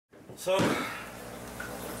So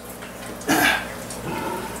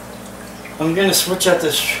I'm going to switch out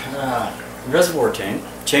this reservoir tank,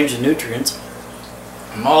 change the nutrients.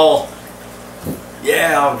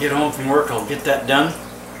 Yeah, I'll get home from work, I'll get that done.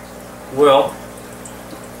 Well,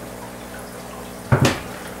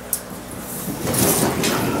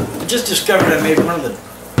 I just discovered I made one of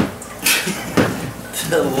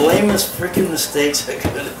the lamest freaking mistakes I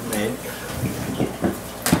could have made.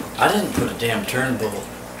 I didn't put a damn turnbull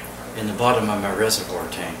in the bottom of my reservoir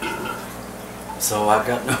tank. So I've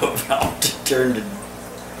got no valve to turn to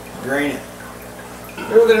drain it.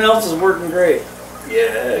 Everything else is working great.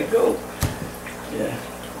 Yeah, go. Yeah.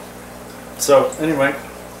 So anyway,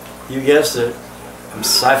 you guessed it. I'm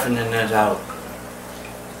siphoning it out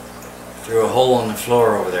through a hole in the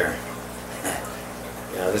floor over there.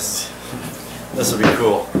 Yeah, this will be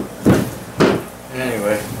cool.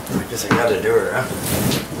 Anyway, I guess I gotta do it, huh?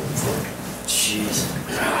 Jeez.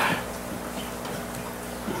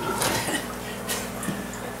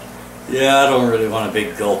 Yeah, I don't really want a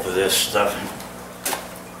big gulp of this stuff.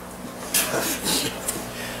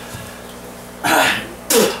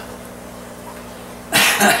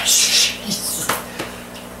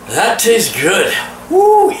 That tastes good.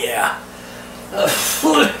 Woo, yeah.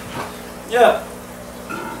 Yeah.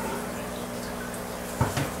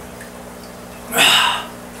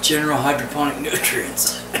 General hydroponic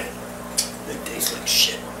nutrients. They taste like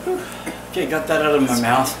shit. Okay, got that out of my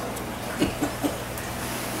mouth.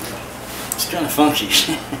 It's kind of funky.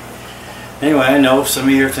 Anyway, I know some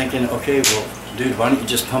of you are thinking, okay, well, dude, why don't you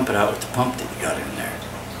just pump it out with the pump that you got in there?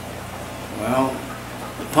 Well,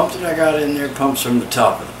 the pump that I got in there pumps from the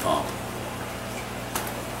top of the pump.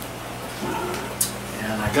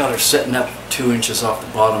 And I got her setting up 2 inches off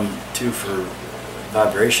the bottom too for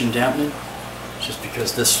vibration dampening. Just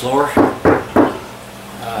because this floor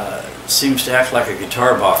seems to act like a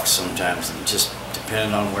guitar box sometimes, and just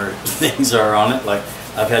depending on where things are on it. Like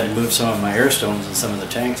I've had to move some of my air stones in some of the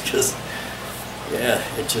tanks because, yeah,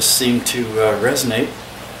 it just seemed to resonate.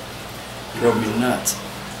 Drove me nuts.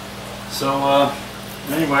 So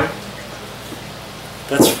anyway,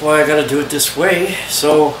 that's why I got to do it this way.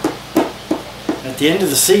 So at the end of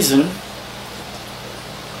the season,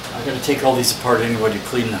 I got to take all these apart anyway to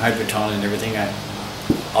clean the hydroton and everything.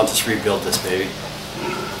 I'll just rebuild this baby.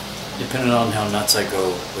 Depending on how nuts I go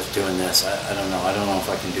with doing this, I don't know. I don't know if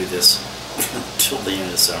I can do this until the end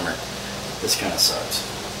of the summer. This kind of sucks.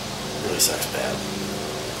 It really sucks bad.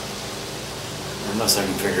 Unless I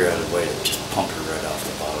can figure out a way to just pump her right off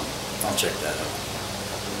the bottom. I'll check that out.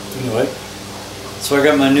 Anyway, so I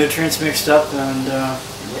got my nutrients mixed up, and yeah,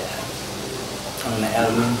 I'm gonna add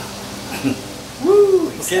them in. Woo!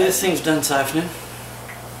 Okay, this thing's done siphoning.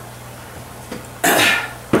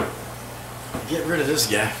 Get rid of this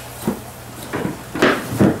guy.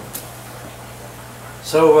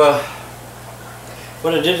 So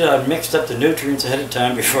what I did, I mixed up the nutrients ahead of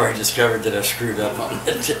time before I discovered that I screwed up on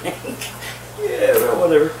the tank. Yeah, well,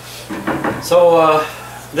 whatever. So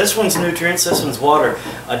this one's nutrients, this one's water.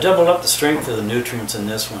 I doubled up the strength of the nutrients in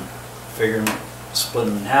this one. Figuring split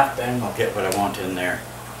them in half, bang, I'll get what I want in there.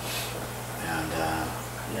 And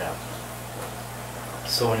yeah.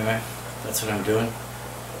 So anyway, that's what I'm doing.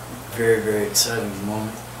 Very, very exciting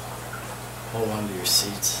moment. Hold on to your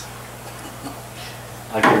seats.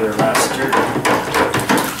 I'll give it a last stir.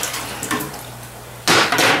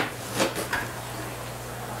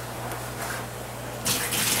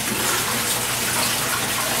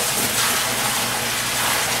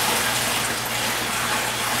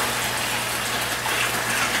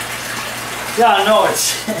 Yeah, I know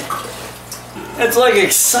it's like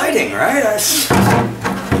exciting, right?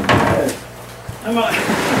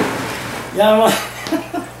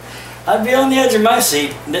 I'd be on the edge of my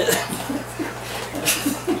seat.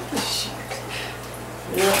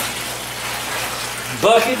 Yeah.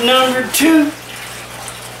 Bucket number 2.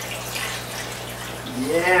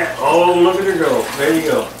 Yeah. Oh, look at her go. There you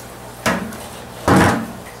go.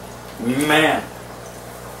 Man.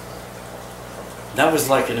 That was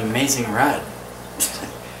like an amazing ride.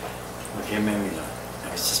 Okay, maybe not.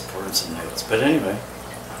 I was just pouring some notes. But anyway,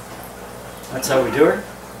 that's how we do it.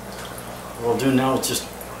 What we'll do now is just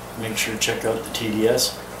make sure to check out the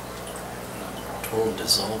TDS. Total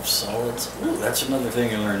dissolved solids. Ooh, that's another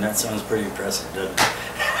thing I learned. That sounds pretty impressive, doesn't it?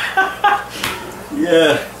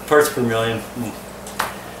 Yeah, parts per million.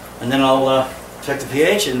 And then I'll check the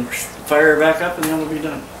pH and fire it back up, and then we'll be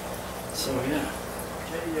done. So yeah.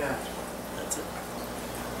 Okay, yeah. That's it.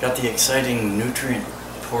 Got the exciting nutrient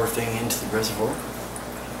pour thing into the reservoir.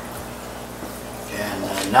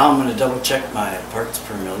 And now I'm going to double check my parts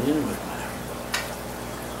per million with my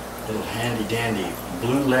little handy dandy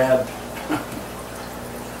Blue Lab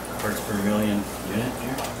parts per million unit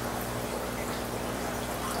here.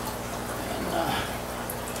 And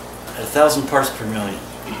at 1,000 parts per million.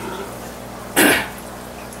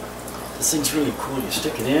 This thing's really cool. You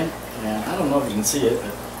stick it in, and I don't know if you can see it,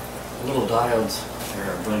 but the little diodes here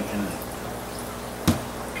are blinking and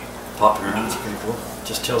popping around. It's pretty cool.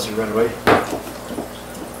 Just tells you right away.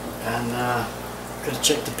 And gotta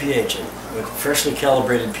check the pH with freshly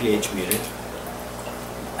calibrated pH meter.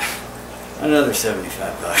 Another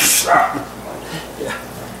 75 bucks. Yeah.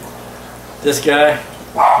 This guy,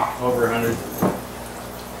 over 100.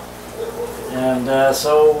 And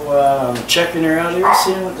so I'm checking her out here,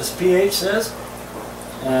 seeing what this pH says.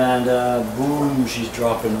 And boom, she's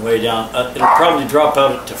dropping way down. It'll probably drop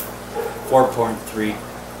out to 4.3.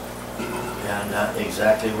 And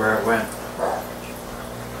exactly where it went.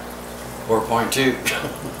 4.2.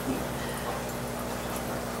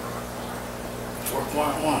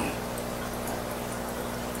 4.1.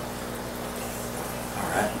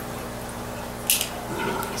 Alright.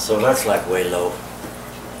 So that's like way low.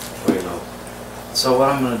 Way low. So what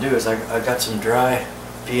I'm going to do is I got some dry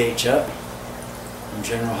pH up in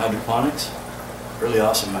general hydroponics. Really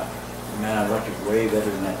awesome. Man, I like it way better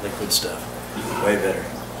than that liquid stuff. Way better.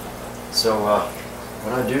 So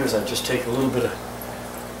what I do is I just take a little bit of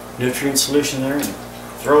nutrient solution there and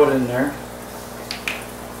throw it in there.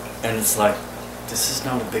 And it's like, this is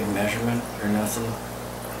not a big measurement or nothing.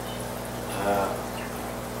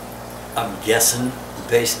 I'm guessing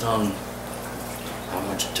based on how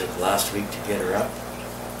much it took last week to get her up.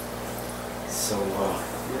 So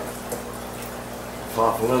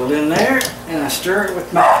pop a little in there and I stir it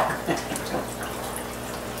with my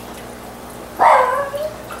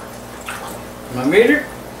my meter.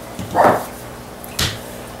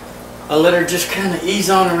 I let her just kind of ease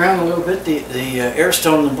on around a little bit. The air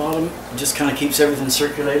stone in the bottom just kind of keeps everything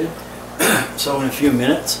circulated. So in a few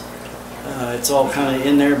minutes, it's all kind of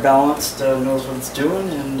in there, balanced, knows what it's doing,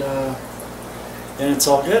 and it's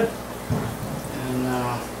all good. And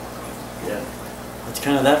yeah, that's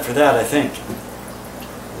kind of that for that, I think.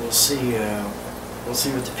 We'll see. We'll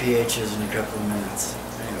see what the pH is in a couple of minutes.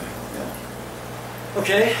 Anyway, yeah.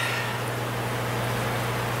 Okay.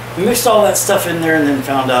 We mixed all that stuff in there and then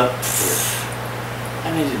found out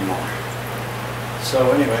I needed more.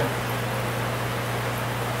 So anyway,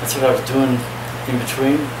 that's what I was doing in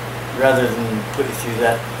between, rather than put you through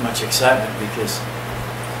that much excitement, because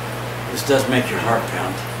this does make your heart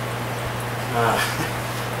pound.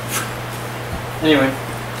 Anyway,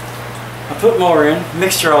 I put more in,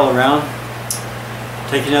 mixed her all around,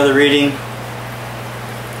 take another reading,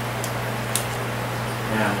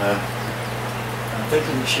 and I'm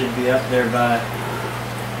thinking it should be up there by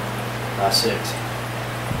 6.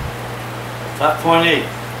 5.8.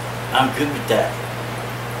 I'm good with that.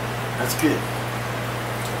 That's good.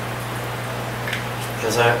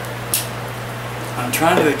 Because I'm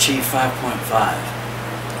trying to achieve 5.5.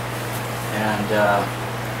 And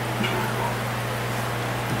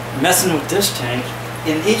messing with this tank,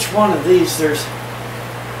 in each one of these there's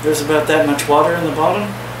about that much water in the bottom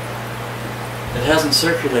that hasn't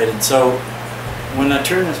circulated. So when I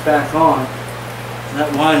turn this back on,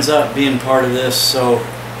 that winds up being part of this, so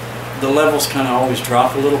the levels kind of always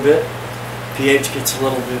drop a little bit. pH gets a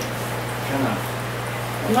little bit kind of,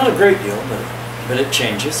 well, not a great deal, but it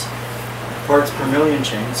changes. Parts per million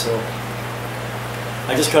change, so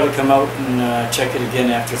I just got to come out and check it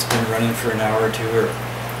again after it's been running for an hour or two or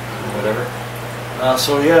whatever.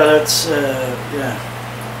 So yeah, that's yeah,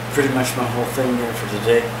 pretty much my whole thing there for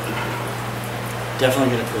today.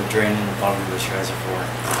 Definitely going to put a drain in the bottom of this reservoir.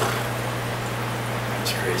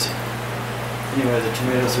 That's crazy. Anyway, the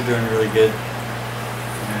tomatoes are doing really good.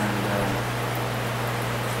 And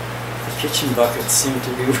the kitchen buckets seem to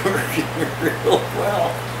be working real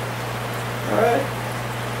well. Alright.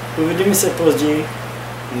 Well, we do miss it, G.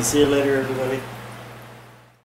 And see you later, everybody.